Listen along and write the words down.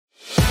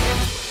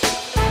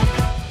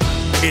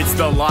It's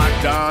the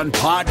Locked On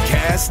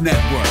Podcast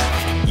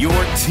Network, your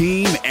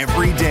team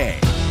every day.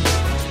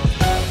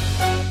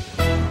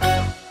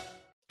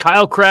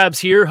 Kyle Krabs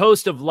here,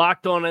 host of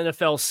Locked On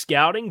NFL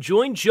Scouting.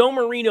 Join Joe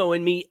Marino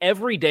and me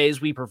every day as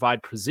we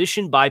provide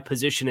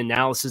position-by-position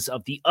analysis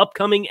of the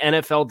upcoming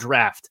NFL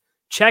Draft.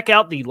 Check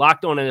out the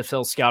Locked On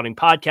NFL Scouting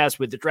podcast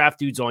with the Draft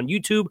Dudes on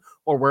YouTube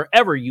or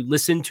wherever you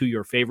listen to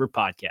your favorite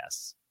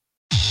podcasts.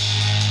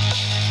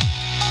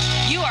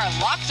 You are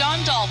Locked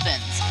On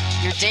Dolphins,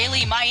 your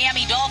daily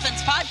Miami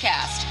Dolphins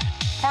podcast,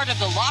 part of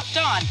the Locked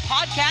On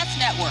Podcast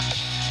Network,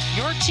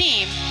 your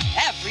team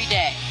every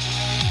day.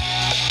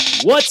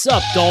 What's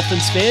up,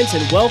 Dolphins fans,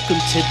 and welcome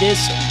to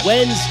this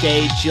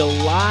Wednesday,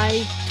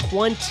 July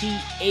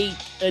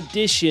 28th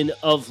edition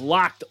of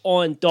Locked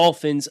On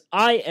Dolphins.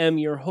 I am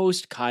your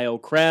host, Kyle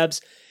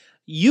Krabs.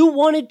 You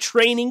wanted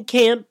training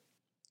camp?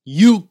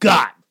 You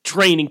got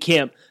training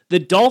camp. The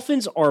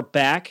Dolphins are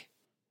back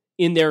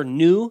in their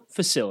new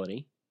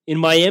facility in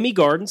Miami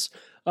Gardens,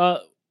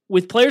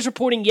 with players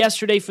reporting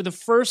yesterday for the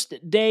first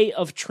day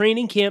of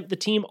training camp. The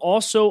team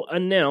also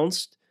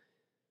announced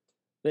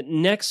that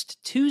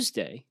next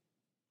Tuesday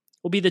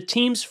will be the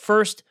team's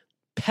first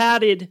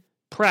padded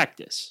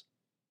practice.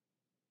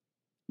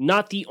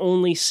 Not the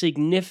only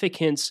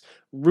significance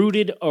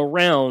rooted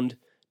around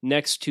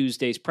next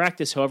Tuesday's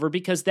practice, however,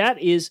 because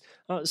that is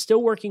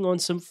still working on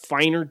some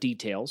finer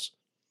details.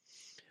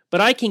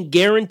 But I can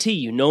guarantee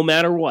you, no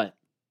matter what,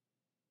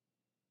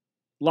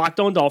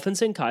 Locked On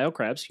Dolphins and Kyle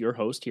Krabs, your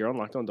host here on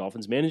Locked On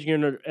Dolphins, managing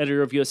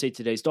editor of USA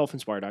Today's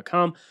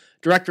DolphinsWire.com,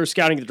 director of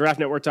scouting at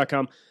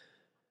theDraftNetwork.com,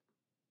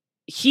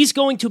 he's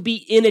going to be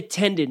in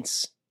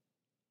attendance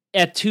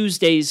at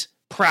Tuesday's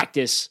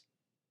practice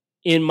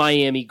in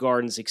Miami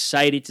Gardens.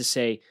 Excited to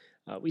say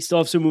we still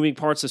have some moving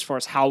parts as far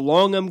as how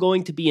long I'm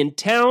going to be in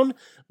town,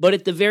 but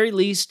at the very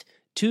least,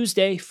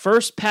 Tuesday,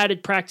 first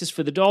padded practice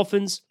for the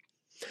Dolphins.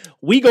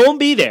 We gonna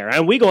be there,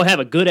 and we gonna have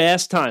a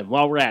good-ass time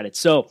while we're at it.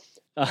 So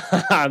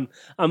I'm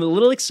a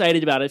little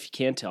excited about it, if you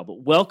can't tell,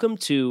 but welcome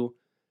to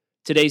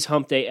today's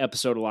Hump Day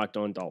episode of Locked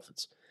On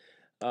Dolphins.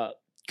 A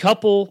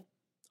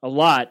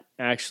lot,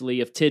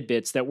 actually, of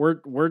tidbits that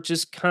we're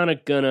just kind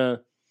of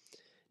gonna,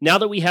 now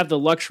that we have the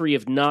luxury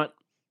of not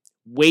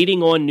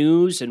waiting on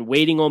news and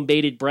waiting on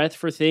bated breath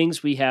for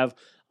things, we have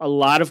a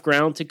lot of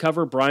ground to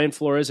cover. Brian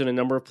Flores and a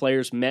number of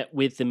players met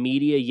with the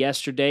media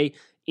yesterday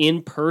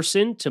in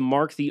person to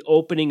mark the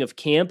opening of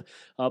camp.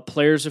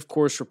 Players, of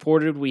course,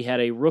 reported we had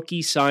a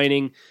rookie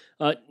signing,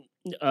 an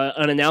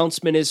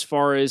announcement as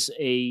far as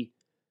a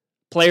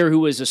player who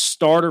was a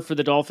starter for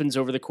the Dolphins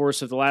over the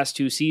course of the last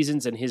two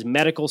seasons and his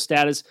medical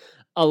status.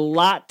 A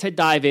lot to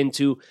dive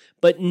into,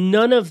 but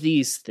none of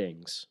these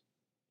things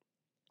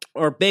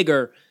are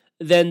bigger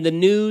than the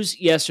news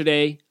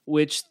yesterday,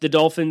 which the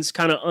Dolphins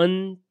kind of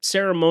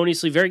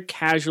unceremoniously, very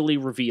casually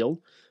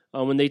revealed.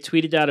 When they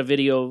tweeted out a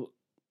video,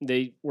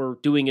 they were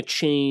doing a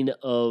chain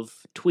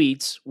of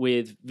tweets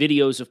with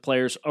videos of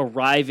players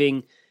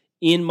arriving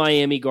in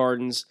Miami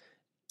Gardens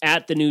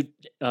at the new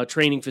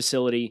training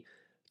facility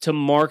to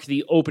mark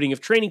the opening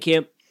of training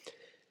camp.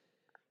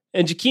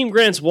 And Jakeem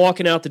Grant's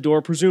walking out the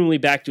door, presumably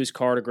back to his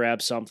car to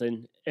grab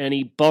something, and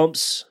he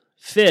bumps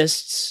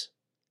fists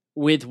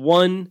with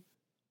one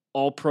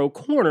All-Pro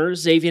corner,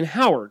 Xavier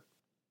Howard.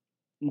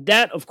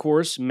 That, of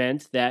course,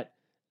 meant that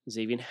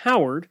Xavier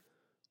Howard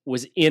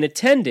was in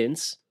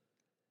attendance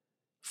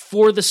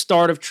for the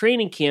start of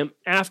training camp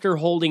after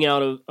holding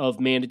out of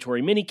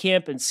mandatory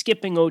minicamp and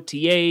skipping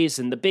OTAs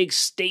and the big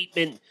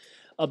statement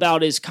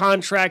about his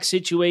contract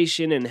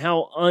situation and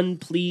how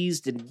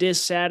unpleased and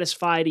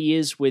dissatisfied he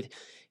is with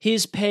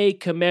his pay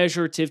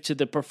commensurative to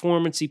the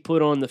performance he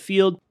put on the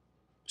field.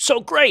 So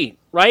great,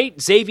 right?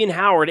 Xavier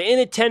Howard in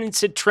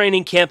attendance at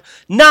training camp.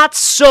 Not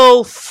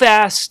so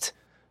fast,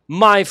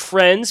 my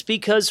friends,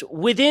 because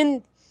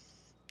within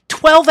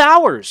 12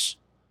 hours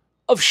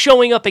of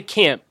showing up at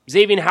camp,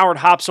 Xavier Howard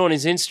hops on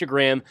his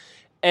Instagram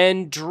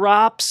and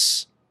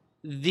drops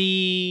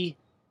the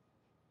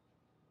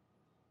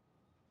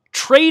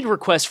trade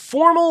request,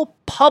 formal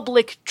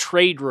public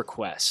trade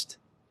request,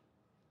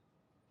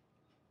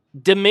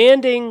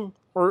 demanding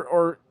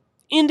or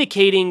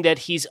indicating that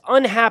he's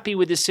unhappy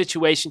with his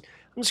situation.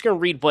 I'm just going to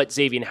read what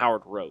Xavier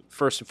Howard wrote,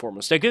 first and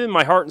foremost. I've given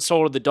my heart and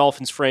soul to the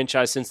Dolphins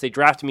franchise since they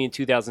drafted me in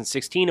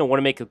 2016. I want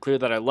to make it clear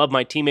that I love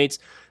my teammates.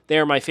 They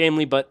are my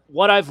family, but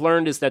what I've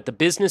learned is that the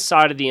business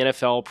side of the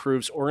NFL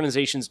proves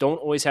organizations don't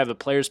always have a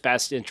player's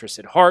best interest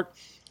at heart.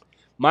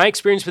 My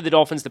experience with the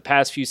Dolphins the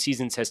past few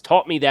seasons has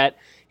taught me that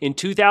in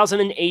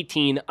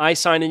 2018, I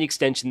signed an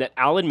extension that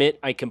I'll admit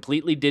I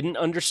completely didn't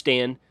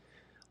understand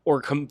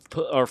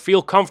or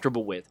feel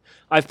comfortable with.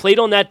 I've played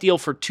on that deal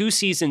for 2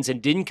 seasons and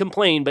didn't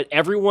complain, but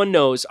everyone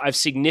knows I've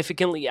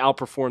significantly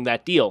outperformed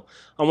that deal.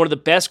 I'm one of the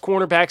best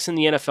cornerbacks in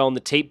the NFL, and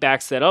the tape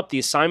backs that up. The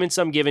assignments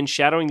I'm given,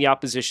 shadowing the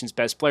opposition's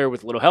best player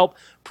with little help,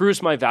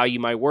 proves my value,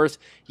 my worth.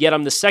 Yet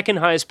I'm the second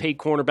highest paid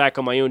cornerback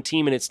on my own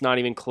team, and it's not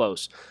even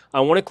close. I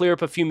want to clear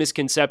up a few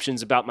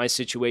misconceptions about my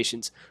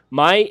situations.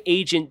 My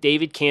agent,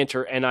 David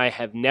Cantor, and I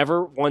have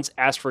never once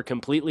asked for a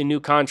completely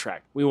new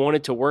contract. We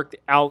wanted to work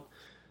out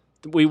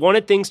We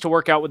wanted things to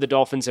work out with the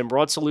Dolphins and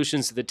brought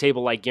solutions to the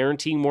table like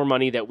guaranteeing more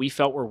money that we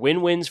felt were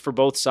win-wins for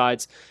both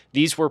sides.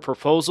 These were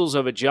proposals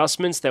of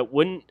adjustments that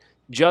wouldn't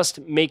just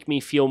make me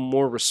feel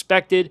more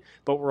respected,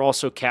 but were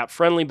also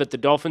cap-friendly. But the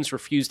Dolphins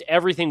refused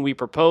everything we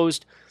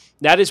proposed.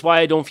 That is why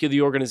I don't feel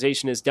the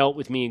organization has dealt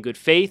with me in good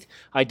faith.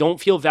 I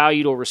don't feel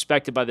valued or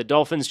respected by the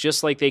Dolphins,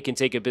 just like they can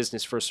take a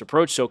business-first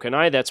approach. So can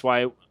I. That's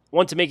why I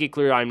want to make it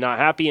clear I'm not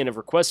happy and have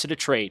requested a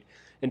trade.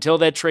 Until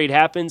that trade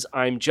happens,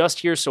 I'm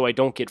just here so I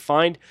don't get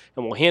fined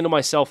and will handle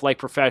myself like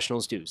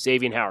professionals do.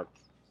 Xavier Howard.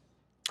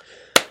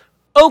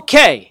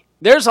 Okay,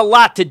 there's a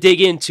lot to dig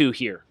into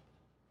here.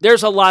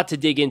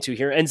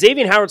 And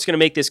Xavier Howard's going to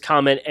make this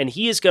comment, and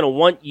he is going to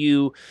want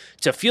you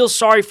to feel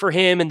sorry for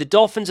him, and the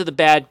Dolphins are the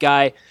bad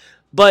guy.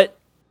 But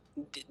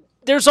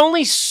there's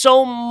only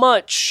so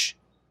much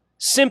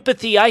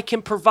sympathy I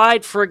can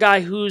provide for a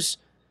guy who's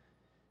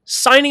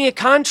signing a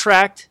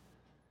contract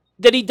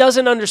that he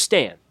doesn't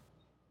understand.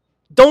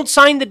 Don't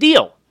sign the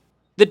deal.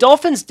 The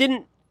Dolphins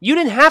you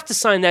didn't have to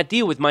sign that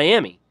deal with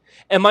Miami.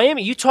 And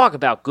Miami, you talk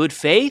about good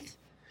faith.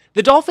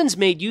 The Dolphins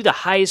made you the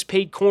highest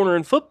paid corner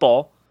in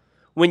football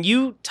when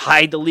you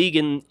tied the league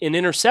in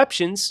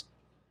interceptions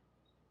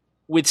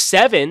with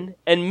 7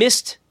 and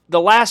missed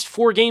the last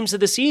 4 games of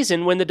the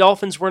season when the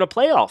Dolphins were in a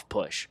playoff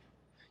push.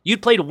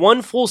 You'd played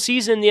 1 full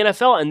season in the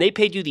NFL and they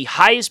paid you the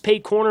highest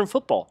paid corner in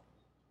football.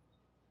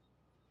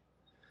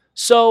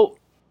 So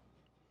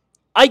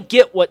I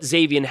get what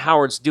Xavier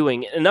Howard's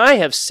doing, and I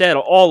have said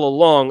all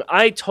along,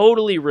 I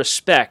totally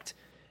respect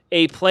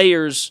a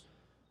player's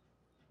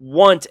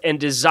want and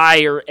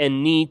desire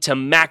and need to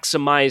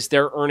maximize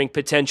their earning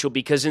potential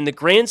because in the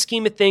grand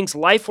scheme of things,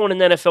 life on an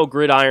NFL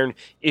gridiron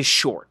is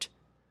short.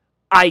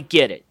 I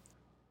get it.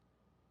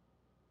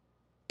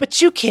 But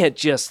you can't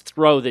just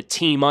throw the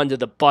team under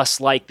the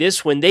bus like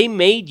this when they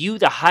made you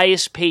the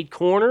highest paid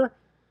corner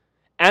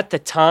at the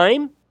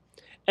time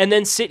and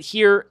then sit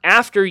here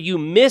after you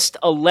missed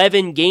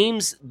 11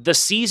 games the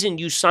season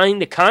you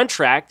signed the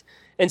contract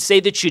and say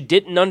that you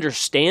didn't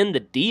understand the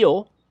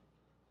deal.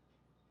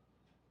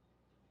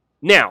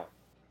 Now,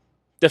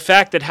 the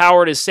fact that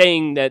Howard is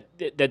saying that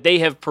they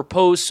have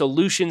proposed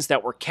solutions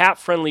that were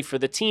cap-friendly for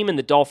the team and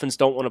the Dolphins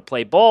don't want to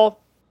play ball,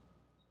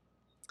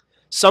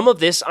 some of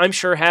this, I'm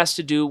sure, has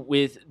to do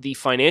with the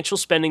financial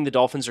spending the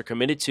Dolphins are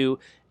committed to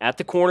at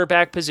the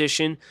cornerback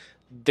position,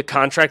 the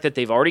contract that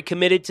they've already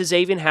committed to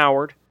Xavier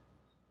Howard,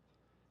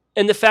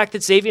 and the fact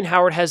that Xavier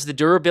Howard has the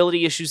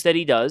durability issues that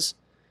he does,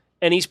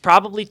 and he's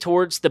probably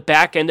towards the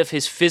back end of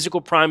his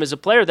physical prime as a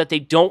player that they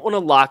don't want to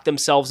lock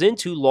themselves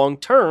into long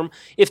term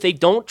if they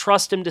don't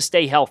trust him to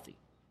stay healthy.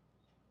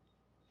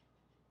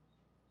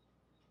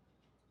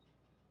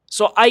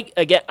 So I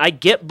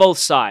get both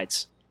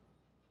sides.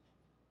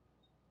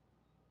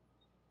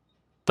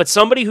 But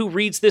somebody who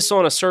reads this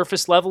on a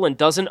surface level and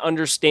doesn't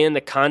understand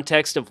the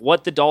context of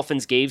what the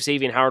Dolphins gave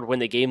Xavier Howard when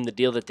they gave him the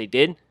deal that they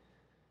did,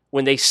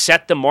 when they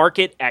set the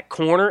market at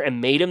corner and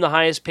made him the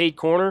highest paid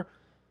corner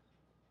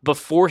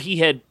before he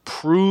had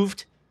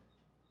proved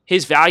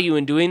his value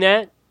in doing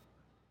that,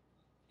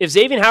 if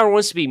Xavier Howard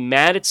wants to be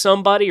mad at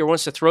somebody or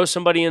wants to throw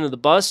somebody under the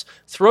bus,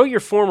 throw your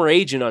former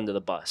agent under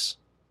the bus.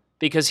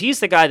 Because he's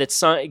the guy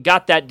that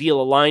got that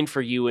deal aligned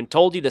for you and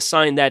told you to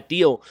sign that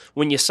deal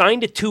when you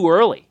signed it too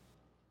early.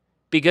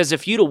 Because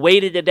if you'd have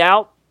waited it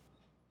out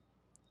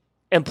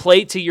and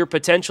played to your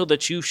potential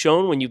that you've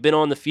shown when you've been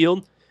on the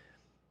field,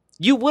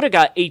 you would have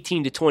got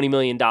 $18 to $20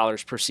 million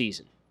per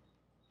season.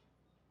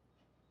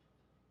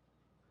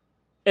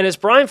 And as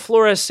Brian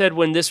Flores said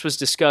when this was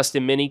discussed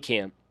in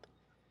minicamp,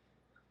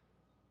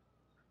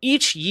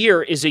 each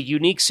year is a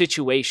unique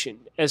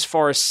situation as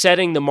far as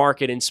setting the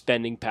market and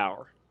spending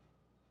power.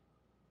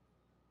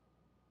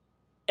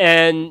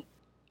 And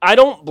I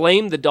don't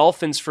blame the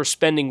Dolphins for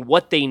spending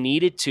what they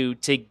needed to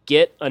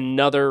get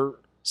another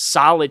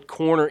solid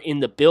corner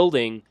in the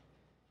building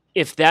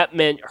if that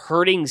meant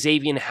hurting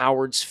Xavier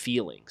Howard's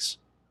feelings.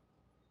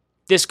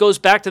 This goes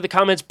back to the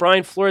comments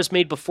Brian Flores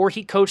made before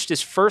he coached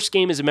his first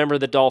game as a member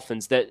of the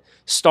Dolphins, that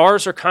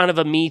stars are kind of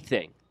a me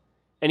thing,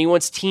 and he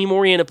wants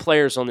team-oriented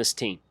players on this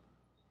team.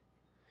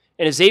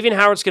 And if Xavier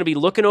Howard's going to be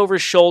looking over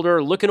his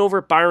shoulder, looking over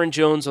at Byron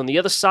Jones on the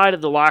other side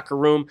of the locker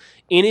room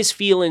in his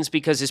feelings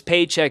because his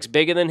paycheck's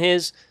bigger than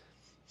his,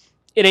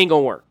 it ain't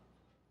going to work.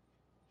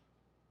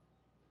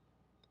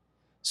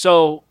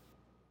 So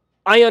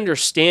I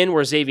understand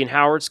where Xavier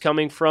Howard's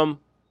coming from.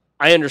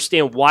 I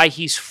understand why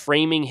he's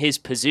framing his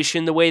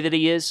position the way that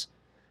he is.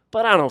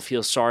 But I don't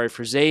feel sorry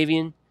for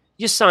Xavier.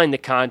 You signed the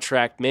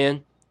contract,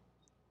 man.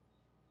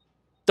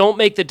 Don't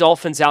make the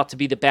Dolphins out to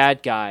be the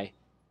bad guy.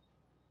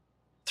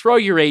 Throw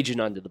your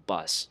agent under the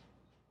bus.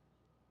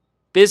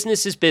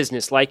 Business is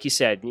business, like you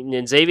said.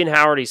 And Xavier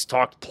Howard, he's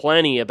talked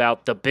plenty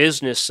about the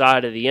business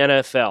side of the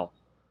NFL.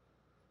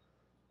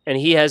 And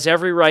he has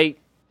every right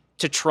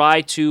to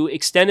try to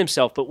extend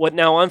himself. But what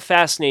now I'm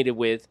fascinated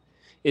with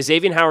is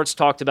Xavier Howard's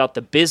talked about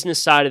the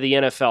business side of the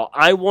NFL.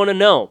 I want to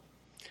know.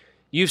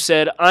 You've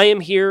said, I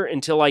am here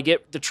until I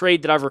get the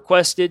trade that I've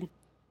requested.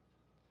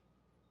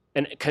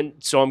 And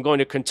so I'm going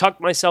to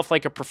conduct myself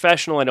like a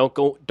professional. I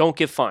don't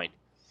get fined.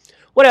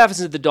 What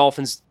happens if the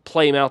Dolphins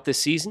play him out this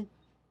season?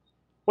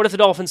 What if the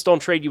Dolphins don't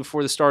trade you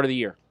before the start of the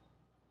year?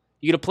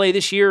 You going to play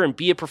this year and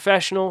be a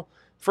professional?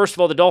 First of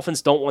all, the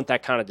Dolphins don't want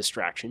that kind of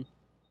distraction.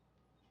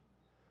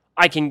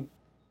 I can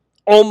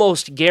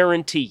almost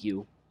guarantee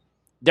you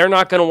they're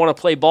not going to want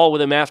to play ball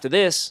with him after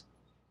this.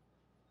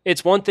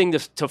 It's one thing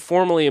to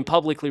formally and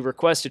publicly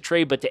request a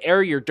trade, but to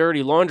air your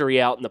dirty laundry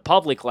out in the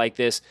public like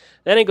this,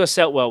 that ain't going to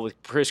set well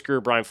with Chris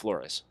Grier, Brian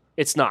Flores.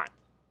 It's not.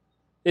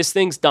 This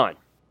thing's done.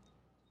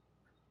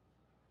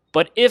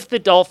 But if the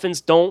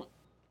Dolphins don't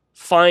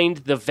find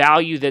the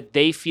value that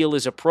they feel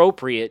is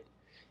appropriate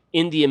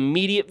in the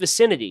immediate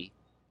vicinity,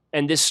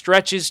 and this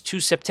stretches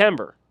to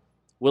September,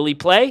 will he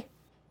play?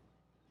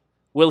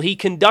 Will he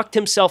conduct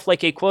himself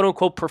like a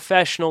quote-unquote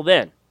professional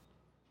then?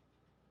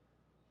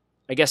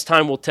 I guess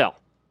time will tell.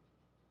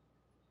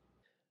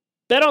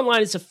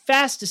 BetOnline is the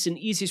fastest and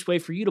easiest way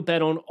for you to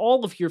bet on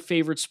all of your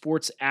favorite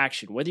sports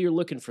action. Whether you're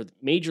looking for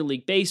Major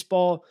League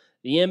Baseball,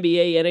 the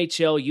NBA,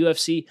 NHL,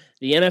 UFC,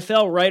 the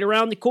NFL right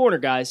around the corner,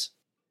 guys.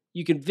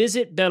 You can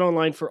visit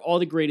BetOnline for all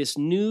the greatest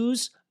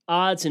news,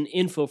 odds, and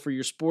info for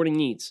your sporting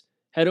needs.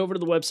 Head over to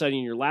the website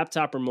on your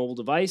laptop or mobile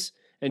device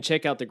and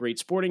check out the great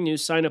sporting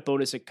news, sign-up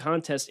bonus, and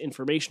contest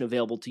information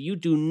available to you.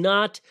 Do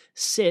not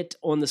sit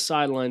on the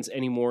sidelines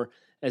anymore,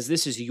 as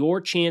this is your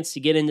chance to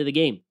get into the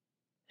game.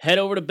 Head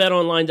over to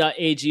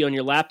betonline.ag on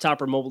your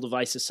laptop or mobile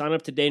device to sign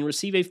up today and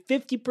receive a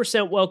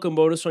 50% welcome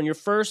bonus on your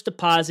first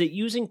deposit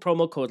using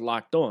promo code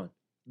LOCKEDON.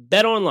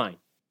 BetOnline,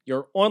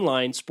 your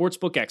online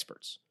sportsbook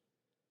experts.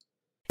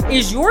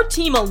 Is your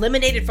team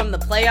eliminated from the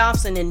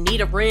playoffs and in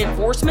need of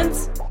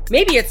reinforcements?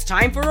 Maybe it's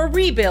time for a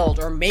rebuild,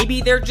 or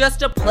maybe they're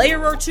just a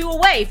player or two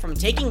away from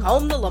taking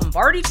home the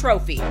Lombardi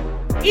Trophy.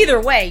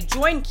 Either way,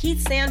 join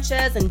Keith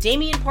Sanchez and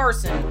Damian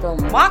Parson for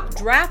Mock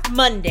Draft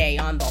Monday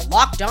on the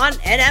Locked On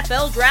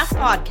NFL Draft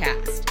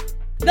Podcast.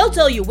 They'll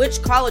tell you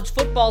which college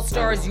football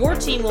stars your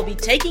team will be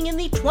taking in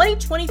the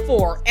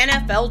 2024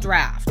 NFL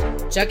Draft.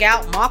 Check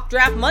out Mock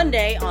Draft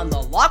Monday on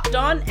the Locked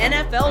On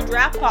NFL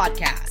Draft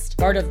Podcast,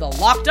 part of the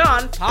Locked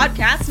On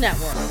Podcast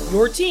Network,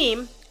 your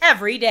team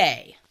every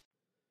day.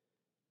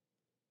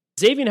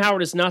 Xavier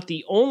Howard is not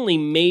the only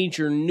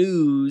major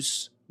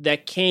news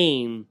that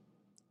came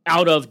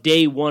out of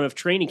day one of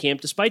training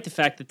camp, despite the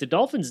fact that the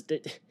Dolphins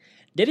they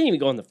didn't even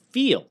go on the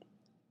field.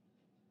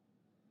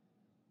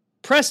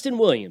 Preston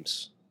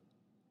Williams,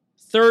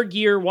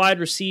 third-year wide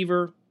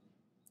receiver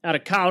out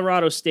of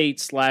Colorado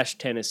State /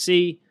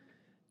 Tennessee,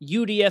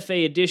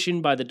 UDFA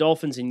addition by the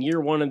Dolphins in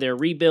year one of their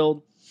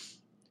rebuild,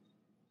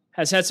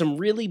 has had some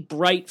really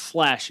bright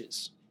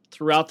flashes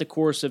throughout the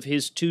course of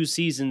his 2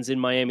 seasons in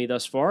Miami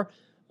thus far,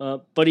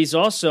 but he's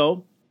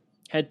also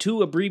had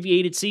 2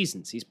 abbreviated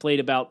seasons. He's played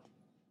about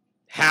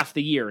half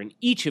the year in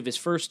each of his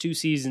first 2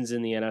 seasons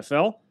in the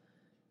NFL,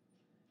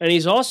 and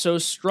he's also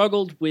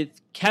struggled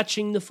with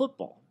catching the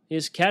football.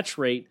 His catch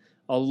rate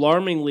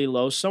alarmingly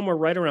low, somewhere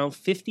right around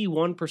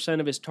 51%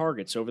 of his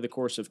targets over the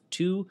course of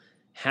 2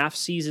 half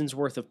seasons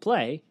worth of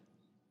play.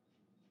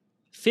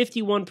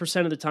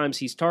 51% of the times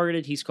he's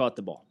targeted, he's caught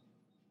the ball.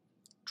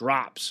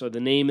 Drops are the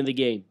name of the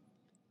game.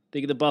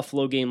 Think of the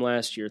Buffalo game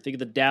last year. Think of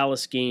the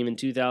Dallas game in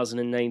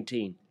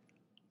 2019.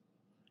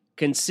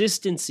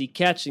 Consistency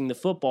catching the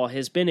football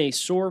has been a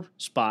sore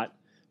spot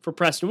for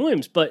Preston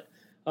Williams, but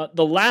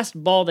the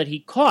last ball that he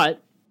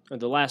caught, or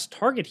the last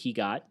target he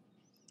got,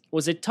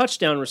 was a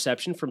touchdown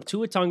reception from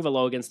Tua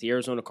Tagovailoa against the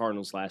Arizona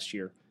Cardinals last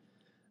year.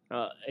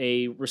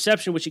 A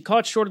reception which he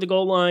caught short of the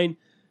goal line,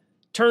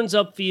 turns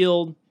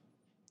upfield,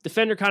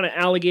 defender kind of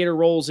alligator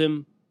rolls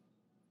him,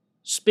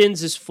 spins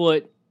his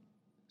foot,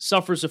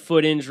 suffers a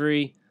foot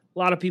injury. A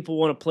lot of people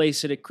want to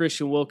place it at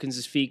Christian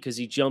Wilkins' feet because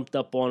he jumped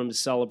up on him to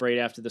celebrate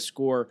after the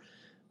score.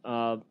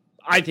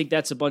 I think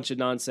that's a bunch of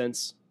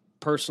nonsense,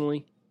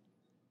 personally.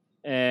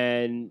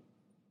 And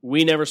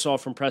we never saw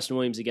from Preston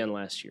Williams again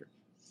last year.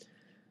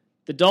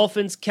 The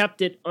Dolphins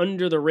kept it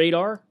under the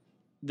radar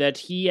that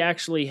he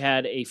actually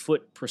had a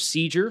foot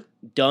procedure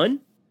done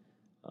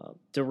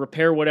to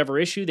repair whatever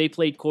issue. They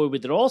played coy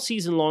with it all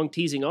season long,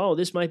 teasing,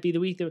 this might be the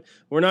week that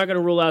we're not going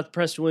to rule out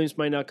Preston Williams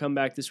might not come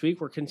back this week.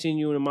 We're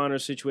continuing to monitor the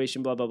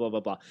situation, blah, blah, blah, blah,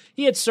 blah.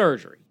 He had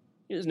surgery.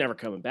 He was never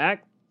coming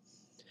back.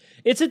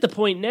 It's at the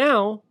point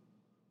now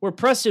where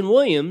Preston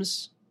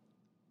Williams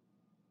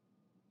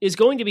is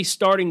going to be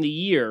starting the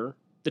year,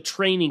 the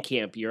training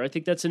camp year. I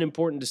think that's an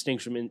important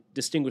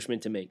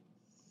distinguishment to make.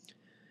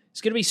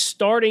 He's going to be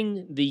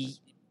starting the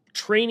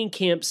training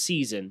camp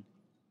season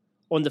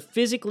on the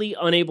physically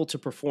unable to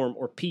perform,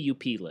 or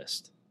PUP,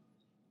 list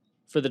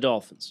for the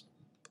Dolphins.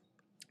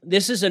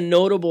 This is a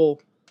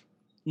notable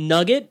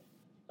nugget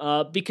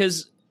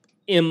because,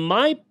 in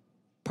my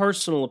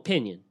personal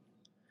opinion,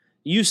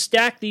 you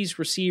stack these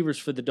receivers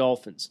for the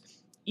Dolphins.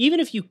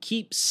 Even if you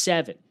keep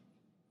 7,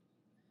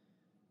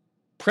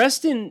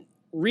 Preston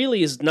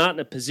really is not in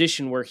a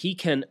position where he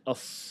can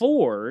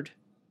afford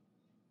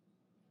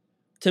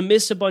to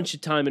miss a bunch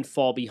of time and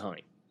fall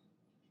behind.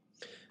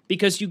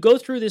 Because you go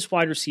through this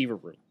wide receiver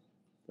room,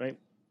 right?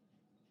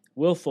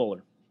 Will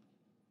Fuller,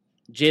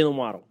 Jalen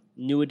Waddle,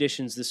 new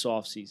additions this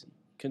offseason.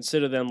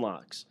 Consider them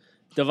locks.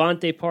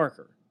 Devontae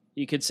Parker.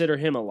 You consider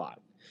him a lock.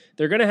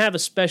 They're going to have a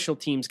special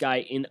teams guy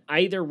in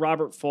either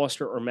Robert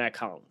Foster or Matt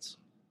Collins.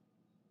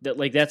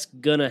 That's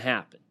going to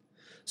happen.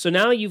 So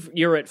now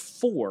you're at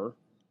 4,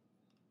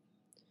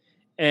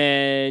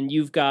 and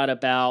you've got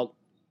about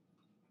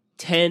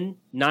 9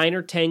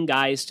 or 10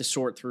 guys to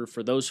sort through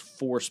for those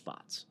 4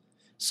 spots.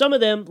 Some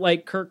of them,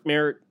 like Kirk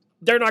Merritt,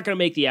 they're not going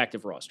to make the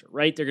active roster,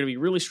 right? They're going to be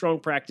really strong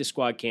practice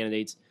squad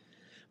candidates.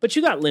 But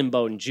you got Lynn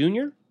Bowden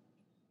Jr.,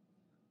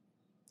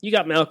 you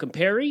got Malcolm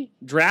Perry,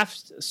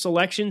 draft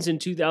selections in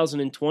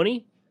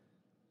 2020.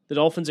 The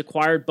Dolphins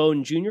acquired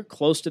Bowden Jr.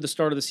 close to the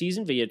start of the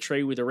season via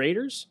trade with the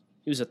Raiders.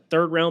 He was a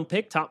 3rd-round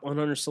pick, top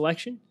 100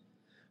 selection.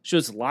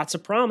 Shows lots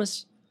of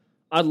promise.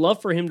 I'd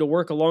love for him to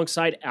work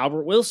alongside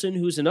Albert Wilson,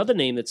 who's another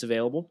name that's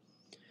available.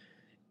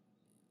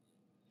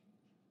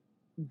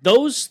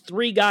 Those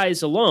 3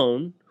 guys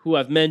alone, who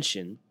I've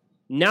mentioned,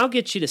 now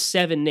get you to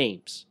 7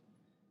 names.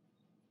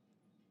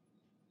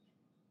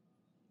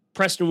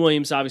 Preston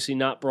Williams obviously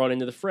not brought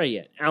into the fray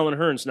yet. Alan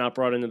Hearn's not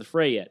brought into the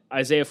fray yet.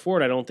 Isaiah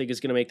Ford I don't think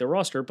is going to make the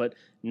roster, but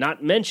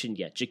not mentioned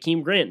yet.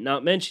 Jakeem Grant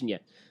not mentioned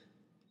yet.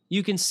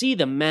 You can see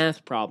the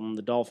math problem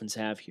the Dolphins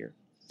have here.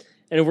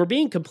 And if we're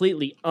being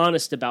completely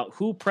honest about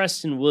who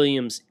Preston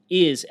Williams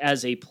is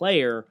as a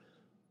player,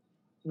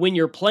 when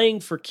you're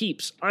playing for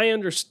keeps, I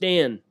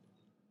understand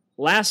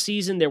last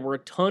season there were a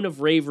ton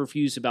of rave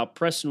reviews about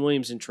Preston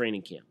Williams in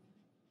training camp.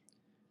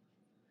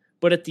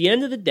 But at the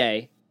end of the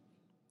day,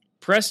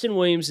 Preston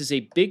Williams is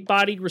a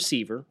big-bodied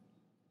receiver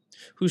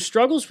who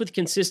struggles with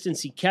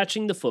consistency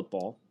catching the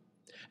football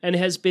and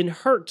has been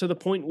hurt to the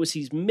point where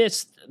he's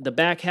missed the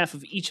back half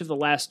of each of the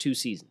last 2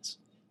 seasons.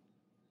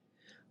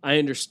 I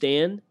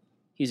understand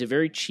he's a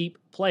very cheap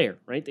player,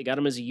 right? They got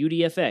him as a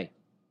UDFA.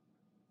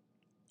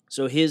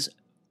 So his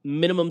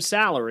minimum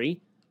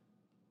salary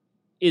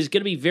is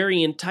going to be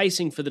very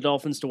enticing for the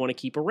Dolphins to want to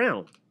keep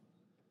around.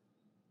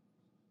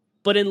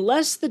 But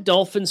unless the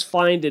Dolphins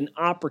find an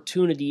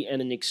opportunity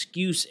and an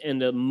excuse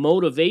and a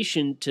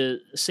motivation to,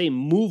 say,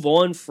 move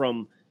on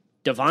from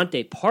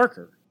Devontae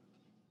Parker,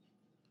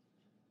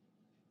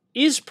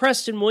 is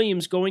Preston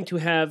Williams going to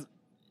have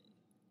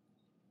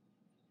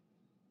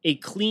a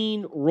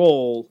clean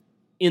role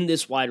in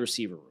this wide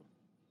receiver room?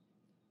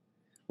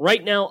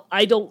 Right now,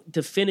 I don't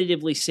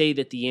definitively say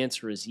that the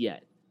answer is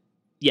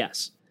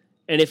yes.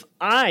 And if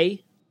I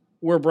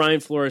were Brian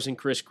Flores and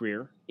Chris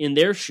Greer in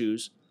their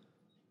shoes,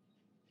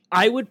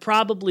 I would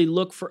probably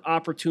look for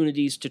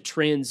opportunities to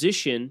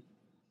transition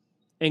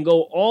and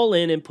go all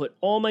in and put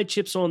all my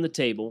chips on the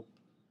table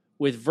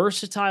with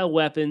versatile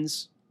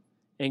weapons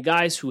and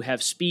guys who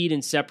have speed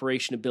and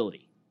separation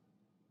ability.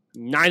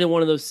 Neither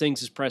one of those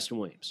things is Preston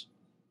Williams.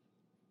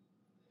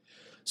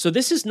 So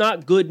this is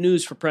not good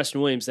news for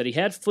Preston Williams that he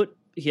had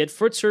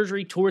foot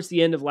surgery towards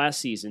the end of last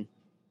season,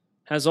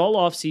 has all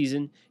off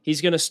season. He's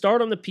going to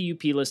start on the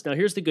PUP list. Now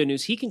here's the good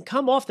news. He can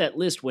come off that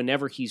list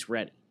whenever he's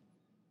ready.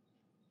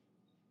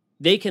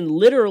 They can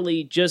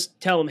literally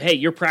just tell him, hey,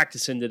 you're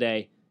practicing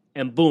today,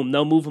 and boom,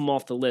 they'll move him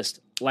off the list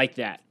like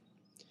that.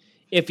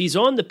 If he's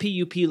on the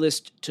PUP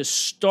list to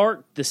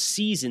start the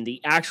season,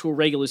 the actual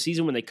regular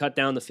season, when they cut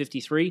down to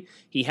 53,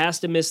 he has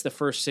to miss the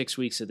first 6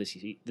 weeks of the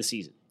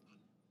season.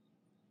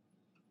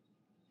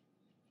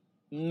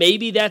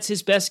 Maybe that's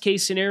his best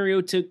case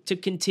scenario to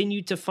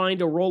continue to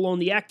find a role on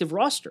the active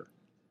roster.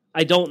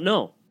 I don't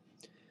know.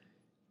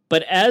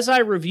 But as I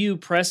review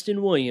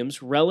Preston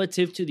Williams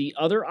relative to the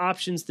other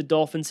options the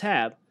Dolphins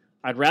have,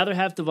 I'd rather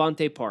have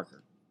Devontae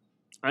Parker.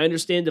 I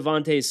understand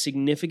Devontae is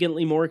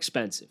significantly more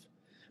expensive,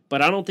 but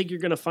I don't think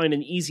you're going to find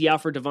an easy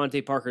out for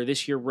Devontae Parker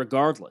this year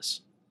regardless.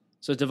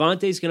 So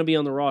Devontae's going to be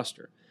on the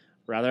roster.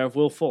 Rather have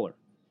Will Fuller.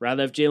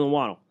 Rather have Jalen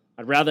Waddle.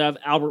 I'd rather have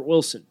Albert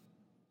Wilson.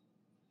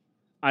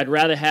 I'd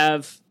rather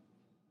have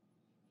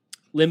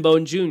Lynn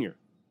Bowden Jr.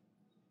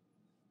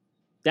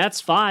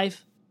 That's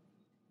 5.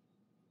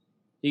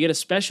 You get a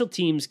special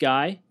teams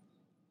guy,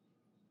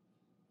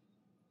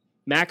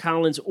 Matt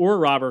Collins or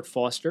Robert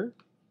Foster.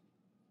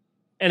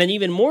 And an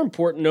even more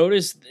important note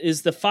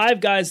is the 5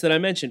 guys that I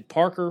mentioned,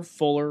 Parker,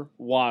 Fuller,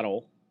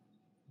 Waddle,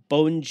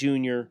 Bowden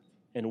Jr.,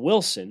 and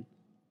Wilson.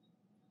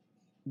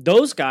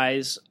 Those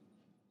guys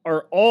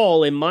are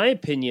all, in my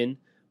opinion,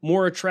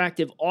 more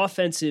attractive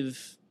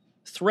offensive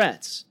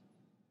threats.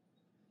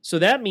 So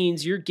that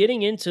means you're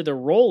getting into the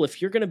role, if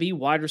you're going to be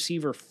wide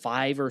receiver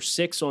 5 or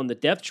 6 on the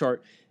depth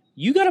chart,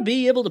 you got to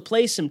be able to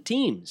play some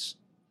teams.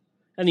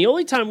 And the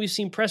only time we've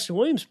seen Preston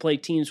Williams play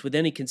teams with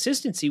any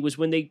consistency was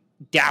when they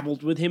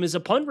dabbled with him as a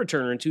punt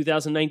returner in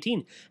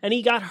 2019. And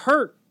he got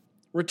hurt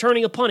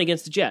returning a punt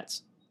against the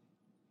Jets.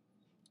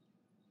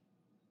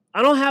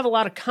 I don't have a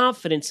lot of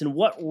confidence in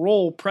what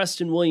role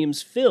Preston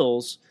Williams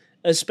fills,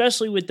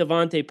 especially with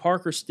Devontae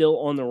Parker still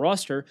on the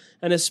roster,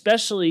 and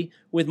especially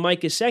with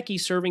Mike Gesicki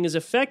serving as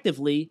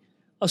effectively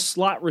a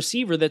slot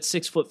receiver that's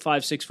 6'5",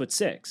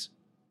 6'6".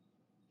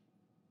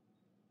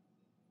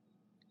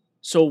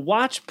 So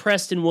watch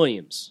Preston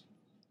Williams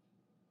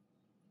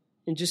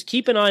and just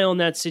keep an eye on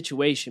that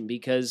situation,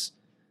 because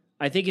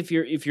I think if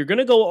you're going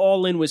to go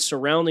all in with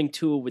surrounding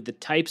Tua with the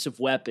types of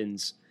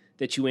weapons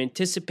that you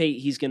anticipate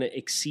he's going to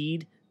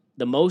exceed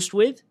the most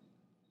with,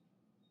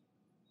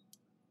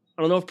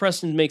 I don't know if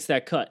Preston makes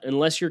that cut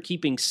unless you're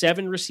keeping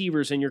 7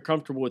 receivers and you're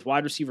comfortable with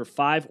wide receiver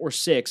 5 or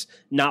 6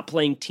 not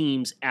playing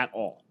teams at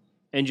all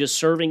and just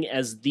serving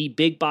as the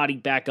big body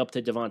backup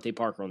to Devontae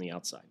Parker on the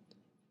outside.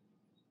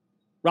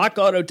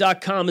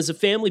 RockAuto.com is a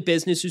family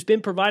business who's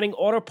been providing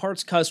auto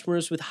parts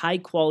customers with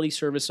high-quality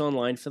service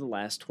online for the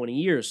last 20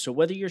 years. So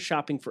whether you're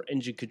shopping for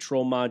engine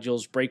control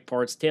modules, brake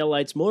parts,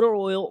 taillights, motor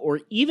oil, or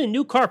even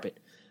new carpet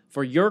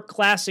for your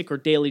classic or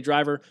daily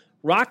driver,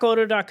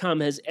 RockAuto.com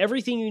has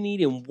everything you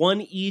need in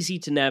one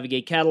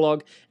easy-to-navigate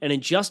catalog, and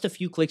in just a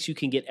few clicks, you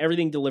can get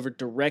everything delivered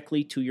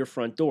directly to your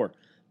front door.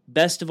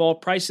 Best of all,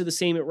 prices are the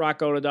same at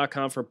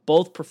RockAuto.com for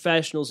both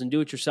professionals and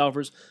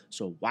do-it-yourselfers,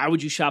 so why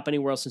would you shop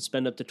anywhere else and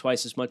spend up to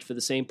twice as much for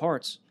the same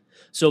parts?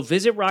 So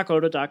visit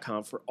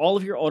RockAuto.com for all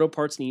of your auto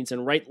parts needs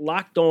and write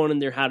Locked On in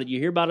their How Did You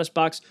Hear About Us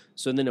box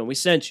so they know we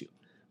sent you.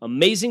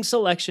 Amazing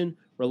selection,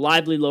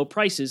 reliably low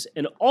prices,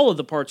 and all of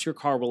the parts your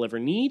car will ever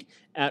need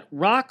at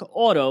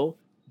RockAuto.com.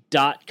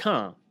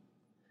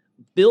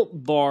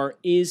 Built Bar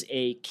is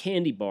a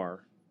candy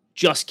bar.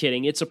 Just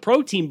kidding. It's a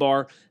protein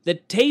bar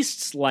that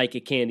tastes like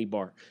a candy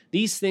bar.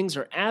 These things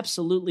are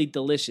absolutely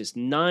delicious.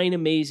 9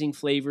 amazing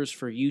flavors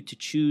for you to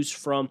choose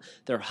from.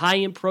 They're high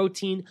in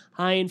protein,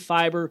 high in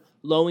fiber,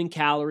 low in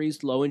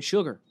calories, low in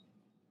sugar.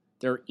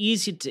 They're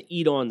easy to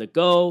eat on the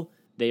go.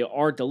 They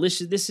are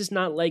delicious. This is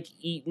not like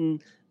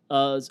eating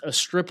a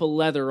strip of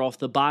leather off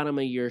the bottom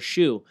of your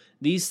shoe.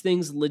 These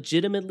things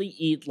legitimately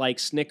eat like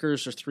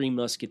Snickers or Three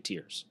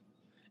Musketeers.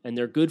 And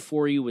they're good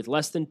for you with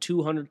less than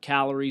 200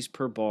 calories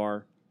per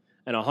bar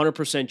and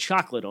 100%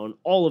 chocolate on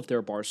all of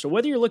their bars. So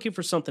whether you're looking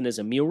for something as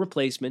a meal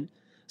replacement,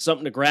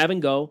 something to grab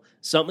and go,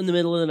 something in the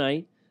middle of the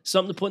night,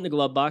 something to put in the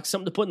glove box,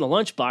 something to put in the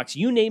lunch box,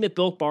 you name it,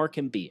 Built Bar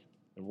can be it.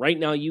 And right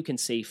now you can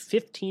save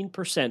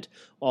 15%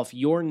 off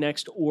your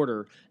next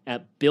order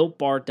at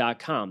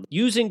BuiltBar.com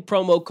using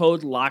promo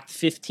code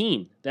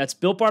LOCKED15. That's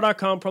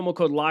BuiltBar.com, promo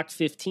code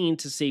LOCKED15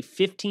 to save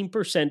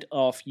 15%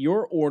 off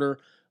your order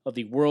of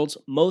the world's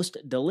most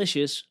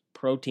delicious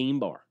protein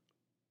bar.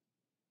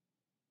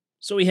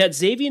 So we had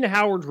Xavier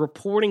Howard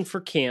reporting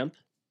for camp.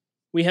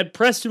 We had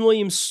Preston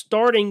Williams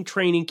starting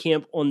training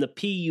camp on the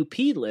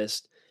PUP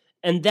list,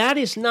 and that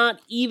is not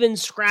even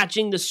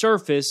scratching the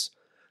surface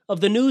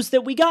of the news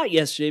that we got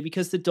yesterday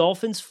because the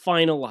Dolphins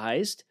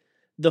finalized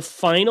the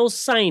final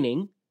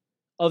signing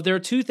of their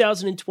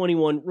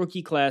 2021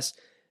 rookie class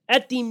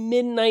at the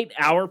midnight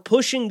hour,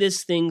 pushing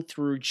this thing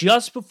through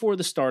just before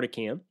the start of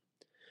camp.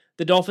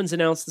 The Dolphins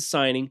announced the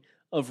signing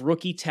of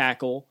rookie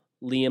tackle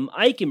Liam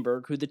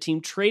Eichenberg, who the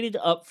team traded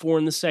up for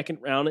in the second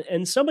round,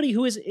 and somebody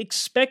who is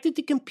expected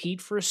to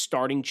compete for a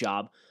starting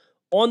job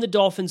on the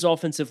Dolphins'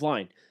 offensive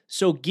line.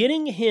 So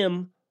getting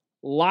him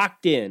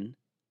locked in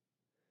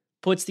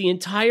puts the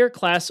entire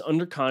class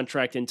under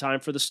contract in time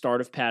for the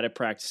start of padded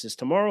practices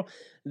tomorrow.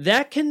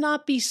 That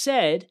cannot be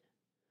said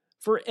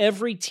for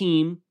every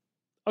team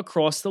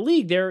across the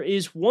league. There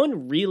is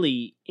one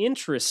really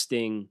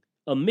interesting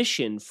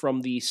omission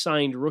from the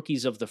signed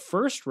rookies of the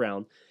first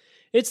round.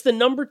 It's the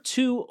number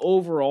 2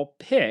 overall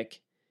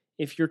pick,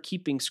 if you're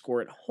keeping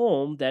score at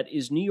home. That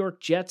is New York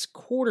Jets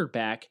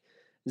quarterback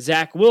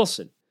Zach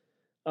Wilson.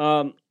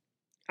 I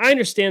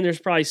understand there's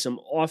probably some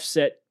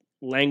offset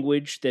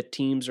language that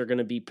teams are going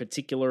to be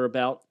particular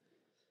about,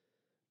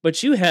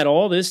 but you had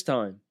all this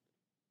time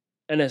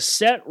and a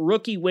set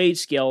rookie wage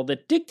scale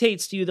that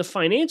dictates to you the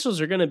financials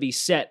are going to be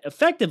set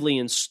effectively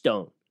in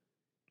stone.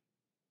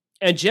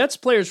 And Jets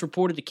players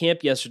reported to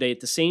camp yesterday at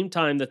the same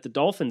time that the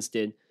Dolphins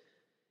did.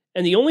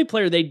 And the only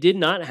player they did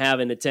not have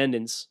in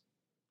attendance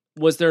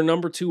was their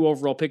number 2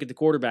 overall pick at the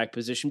quarterback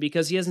position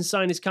because he hasn't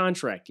signed his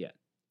contract yet.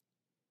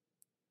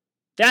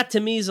 That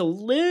to me is a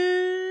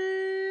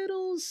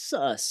little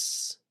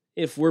sus,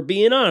 if we're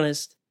being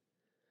honest.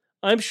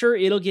 I'm sure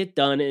it'll get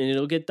done and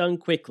it'll get done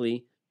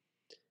quickly.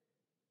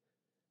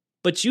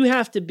 But you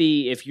have to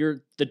be, if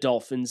you're the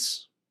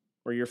Dolphins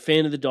or you're a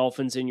fan of the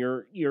Dolphins and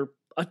you're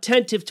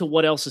attentive to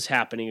what else is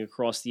happening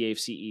across the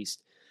AFC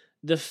East,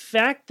 the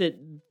fact that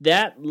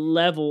that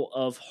level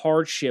of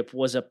hardship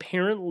was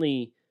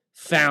apparently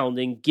found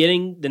in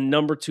getting the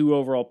number 2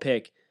 overall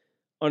pick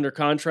under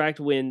contract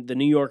when the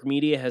New York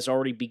media has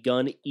already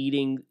begun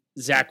eating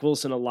Zach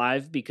Wilson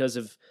alive because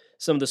of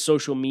some of the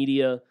social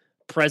media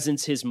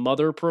presence his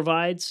mother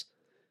provides.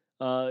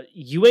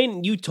 You ain't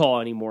in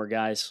Utah anymore,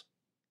 guys.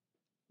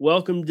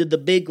 Welcome to the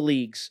big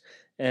leagues.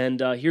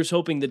 And here's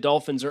hoping the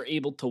Dolphins are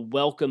able to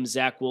welcome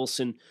Zach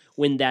Wilson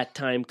when that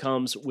time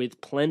comes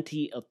with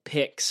plenty of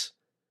picks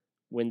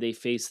when they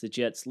face the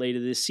Jets later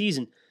this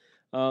season.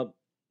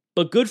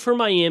 But good for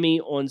Miami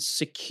on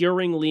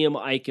securing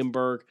Liam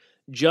Eichenberg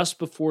just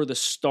before the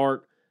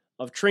start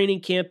of training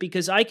camp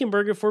because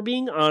Eichenberg, if we're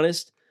being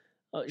honest,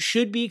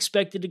 should be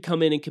expected to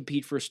come in and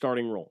compete for a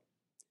starting role.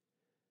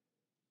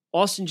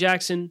 Austin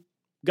Jackson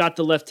got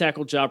the left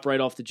tackle job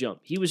right off the jump.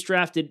 He was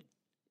drafted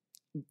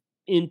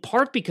in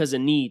part because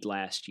of need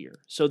last year,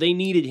 so they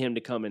needed him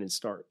to come in and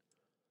start.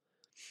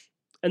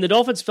 And the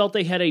Dolphins felt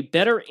they had a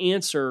better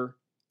answer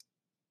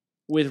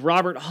with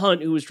Robert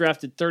Hunt, who was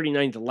drafted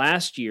 39th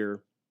last year,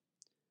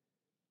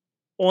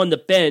 on the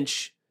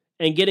bench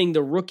and getting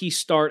the rookie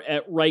start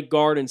at right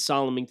guard and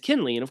Solomon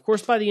Kinley. And of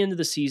course, by the end of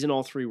the season,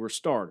 all three were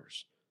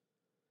starters.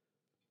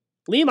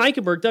 Liam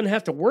Eichenberg doesn't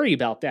have to worry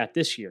about that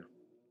this year.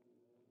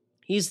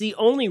 He's the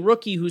only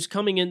rookie who's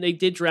coming in. They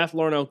did draft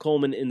Larnell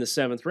Coleman in the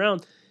 7th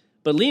round,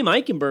 but Liam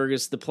Eichenberg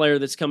is the player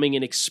that's coming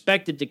in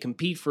expected to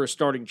compete for a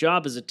starting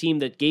job as a team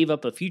that gave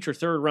up a future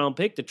 3rd-round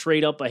pick to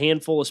trade up a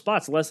handful of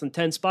spots, less than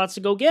 10 spots to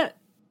go get.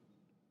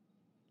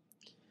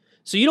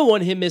 So you don't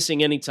want him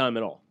missing any time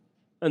at all.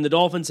 And the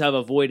Dolphins have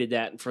avoided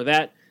that, and for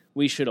that,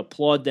 we should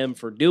applaud them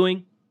for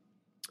doing,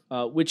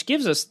 which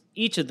gives us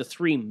each of the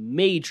 3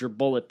 major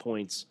bullet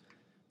points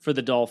for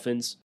the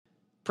Dolphins.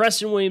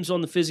 Preston Williams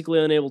on the physically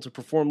unable to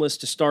perform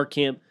list to start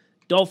camp.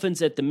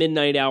 Dolphins at the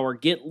midnight hour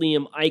get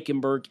Liam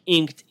Eichenberg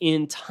inked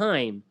in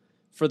time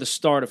for the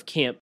start of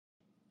camp.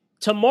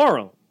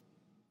 Tomorrow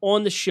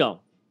on the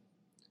show,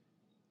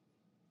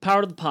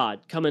 Power to the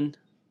Pod coming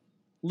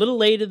a little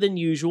later than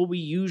usual. We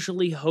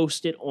usually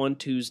host it on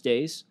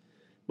Tuesdays,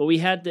 but we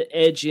had the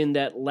edge in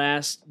that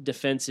last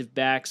defensive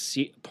back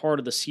part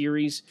of the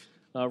series,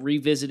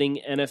 revisiting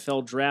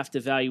NFL draft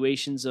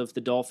evaluations of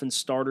the Dolphins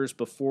starters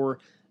before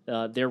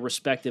their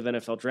respective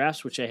NFL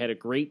drafts, which I had a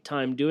great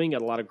time doing,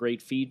 got a lot of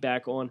great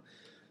feedback on.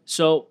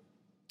 So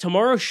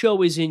tomorrow's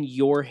show is in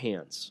your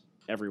hands,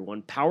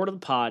 everyone. Power to the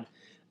Pod.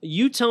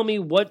 You tell me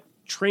what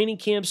training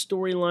camp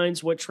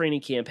storylines, what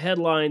training camp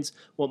headlines,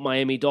 what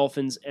Miami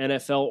Dolphins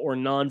NFL or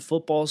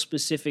non-football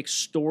specific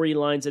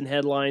storylines and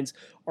headlines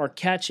are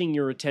catching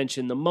your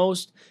attention the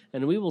most,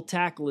 and we will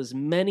tackle as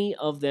many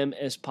of them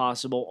as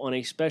possible on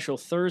a special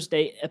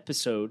Thursday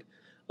episode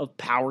of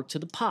Power to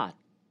the Pod.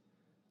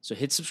 So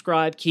hit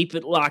subscribe, keep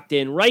it locked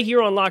in right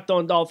here on Locked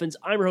On Dolphins.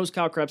 I'm your host,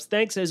 Kyle Krebs.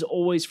 Thanks as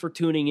always for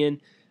tuning in.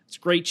 It's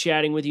great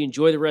chatting with you.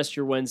 Enjoy the rest of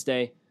your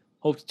Wednesday.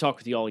 Hope to talk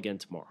with you all again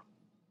tomorrow.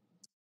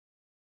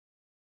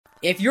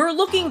 If you're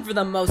looking for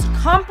the most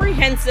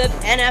comprehensive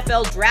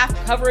NFL draft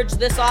coverage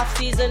this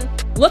offseason,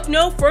 look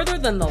no further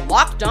than the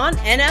Locked On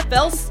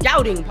NFL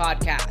Scouting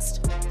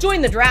Podcast.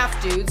 Join the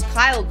draft dudes,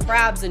 Kyle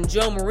Krabs and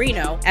Joe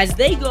Marino, as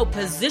they go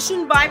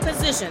position by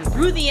position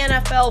through the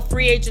NFL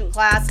free agent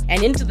class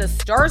and into the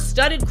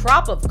star-studded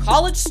crop of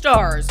college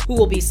stars who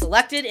will be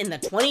selected in the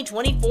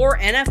 2024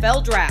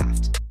 NFL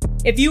Draft.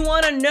 If you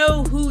want to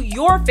know who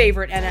your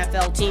favorite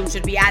NFL team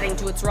should be adding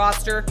to its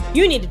roster,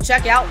 you need to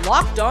check out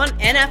Locked On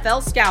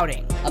NFL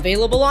Scouting,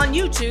 available on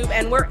YouTube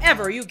and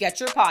wherever you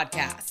get your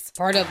podcasts.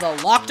 Part of the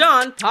Locked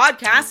On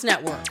Podcast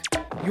Network,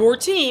 your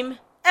team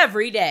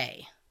every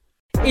day.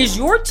 Is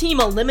your team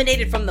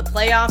eliminated from the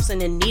playoffs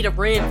and in need of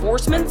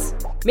reinforcements?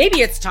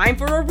 Maybe it's time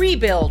for a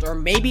rebuild, or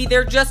maybe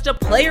they're just a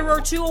player or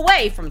two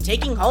away from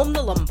taking home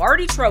the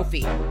Lombardi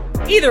Trophy.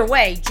 Either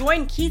way,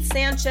 join Keith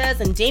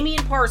Sanchez and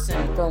Damian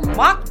Parson for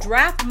Mock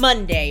Draft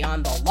Monday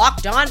on the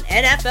Locked On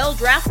NFL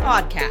Draft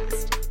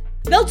Podcast.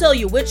 They'll tell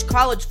you which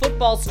college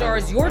football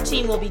stars your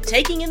team will be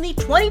taking in the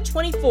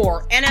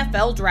 2024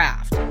 NFL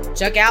Draft.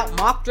 Check out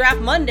Mock Draft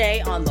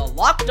Monday on the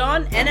Locked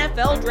On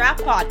NFL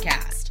Draft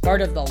Podcast,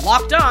 part of the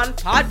Locked On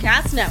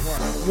Podcast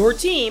Network, your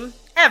team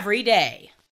every day.